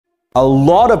A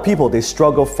lot of people, they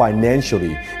struggle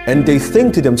financially and they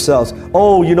think to themselves,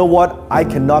 oh, you know what? I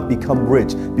cannot become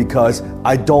rich because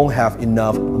I don't have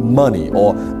enough money,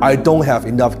 or I don't have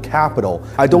enough capital.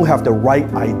 I don't have the right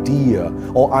idea,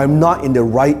 or I'm not in the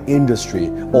right industry,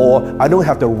 or I don't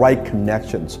have the right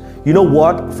connections. You know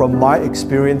what? From my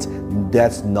experience,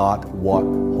 that's not what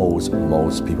holds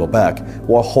most people back.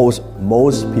 What holds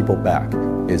most people back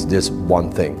is this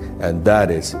one thing, and that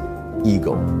is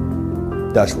ego.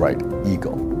 That's right,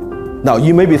 ego. Now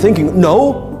you may be thinking,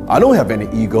 no, I don't have any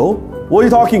ego. What are you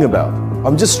talking about?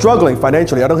 I'm just struggling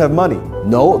financially, I don't have money.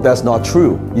 No, that's not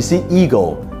true. You see,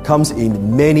 ego comes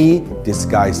in many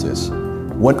disguises.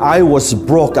 When I was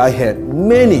broke, I had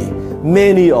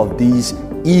many of these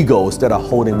egos that are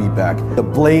holding me back. The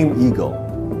blame ego.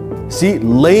 See,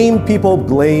 lame people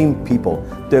blame people.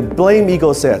 The blame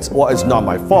ego says, well, it's not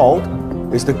my fault.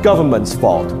 It's the government's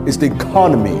fault. It's the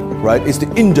economy, right? It's the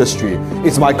industry.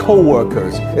 It's my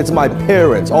co-workers. It's my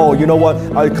parents. Oh, you know what?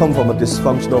 I come from a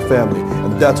dysfunctional family,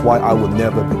 and that's why I will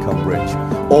never become rich.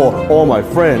 Or all my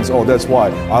friends, oh, that's why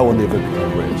I will never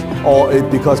become rich. Or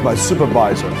because my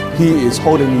supervisor, he is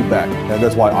holding me back, and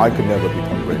that's why I could never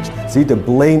become rich. See, the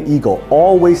blame ego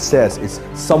always says it's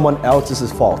someone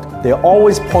else's fault. They're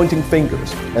always pointing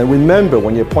fingers. And remember,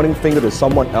 when you're pointing finger to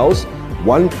someone else,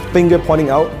 one finger pointing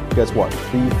out, guess what?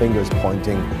 3 fingers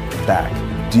pointing back.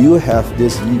 Do you have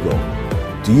this ego?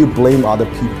 Do you blame other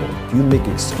people? Do you make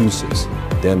excuses?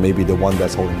 Then maybe the one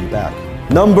that's holding you back.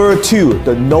 Number 2,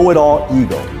 the know-it-all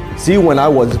ego. See, when I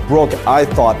was broke, I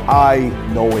thought I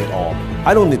know it all.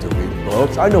 I don't need to read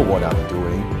books. I know what I'm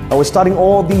doing. I was starting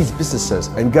all these businesses,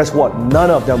 and guess what? None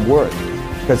of them worked.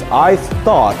 Because I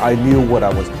thought I knew what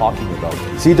I was talking about.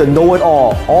 See, the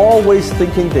know-it-all, always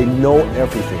thinking they know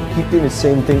everything, keep doing the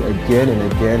same thing again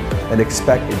and again and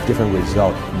expect a different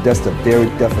result. That's the very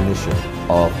definition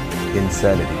of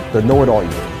insanity, the know-it-all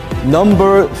ego.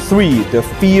 Number 3, the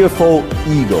fearful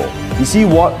ego. You see,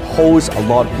 what holds a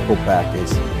lot of people back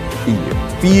is fear.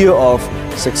 Fear of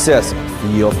success,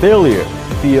 fear of failure,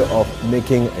 fear of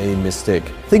making a mistake.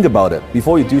 Think about it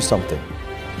before you do something.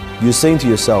 You're saying to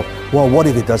yourself, well, what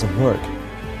if it doesn't work?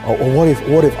 Or what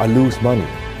if I lose money?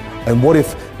 And what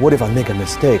if I make a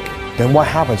mistake? Then what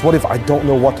happens? What if I don't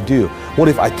know what to do? What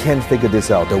if I can't figure this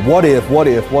out? Then what if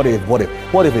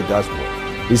it does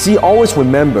work? You see, always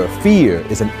remember, fear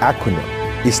is an acronym.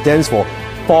 It stands for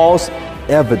false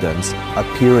evidence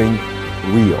appearing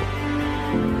real.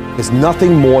 It's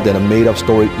nothing more than a made-up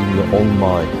story in your own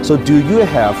mind. So do you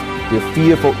have the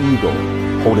fearful ego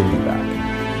holding you back?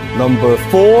 Number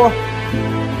 4,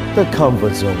 the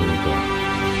comfort zone ego.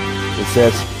 It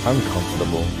says, I'm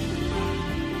comfortable.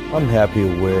 I'm happy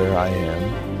where I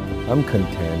am. I'm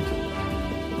content.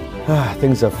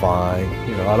 Things are fine.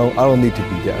 You know, I don't need to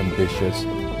be that ambitious.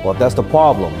 Well, that's the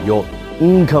problem. Your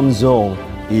income zone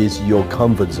is your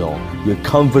comfort zone. Your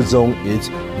comfort zone is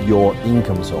your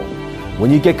income zone. When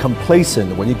you get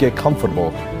complacent, when you get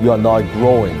comfortable, you are not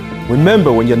growing.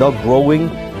 Remember, when you're not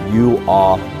growing, you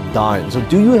are dying. So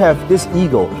do you have this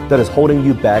ego that is holding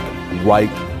you back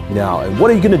right now? And what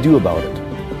are you going to do about it?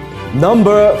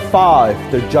 Number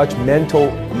 5, the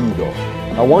judgmental ego.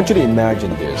 I want you to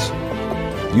imagine this.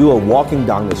 You are walking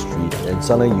down the street and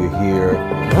suddenly you hear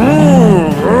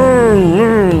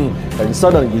and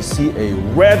suddenly you see a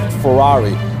red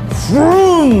Ferrari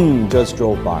just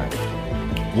drove by.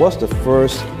 What's the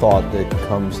first thought that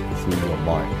comes through your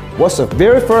mind? What's the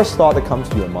very first thought that comes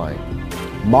to your mind?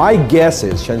 My guess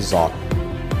is, chances are,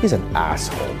 he's an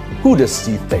asshole. Who does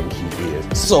he think he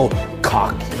is? So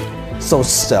cocky, so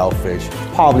selfish,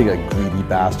 probably a greedy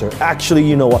bastard. Actually,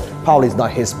 you know what? Probably it's not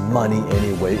his money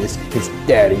anyway, it's his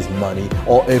daddy's money.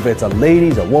 Or if it's a lady,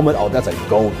 it's a woman, oh, that's a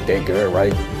gold digger,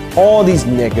 right? All these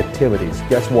negativities,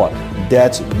 guess what?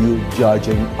 That's you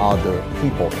judging other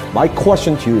people. My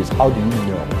question to you is, how do you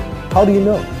know? How do you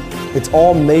know? It's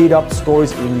all made up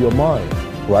stories in your mind,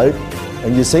 right?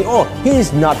 And you say, oh,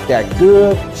 he's not that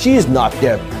good, she's not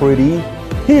that pretty,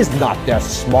 he's not that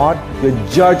smart. You're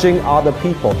judging other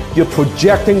people. You're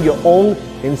projecting your own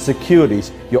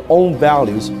insecurities, your own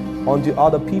values onto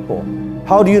other people.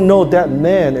 How do you know that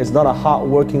man is not a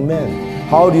hardworking man?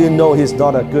 How do you know he's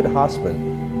not a good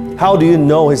husband? How do you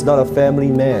know he's not a family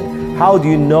man? How do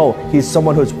you know he's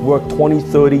someone who's worked 20,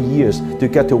 30 years to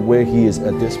get to where he is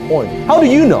at this point? How do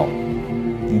you know?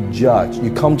 You judge,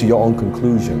 you come to your own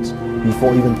conclusions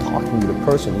before even talking to the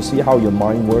person. You see how your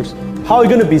mind works? How are you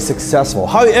going to be successful?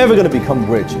 How are you ever going to become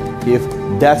rich if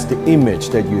that's the image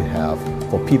that you have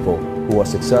for people who are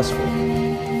successful?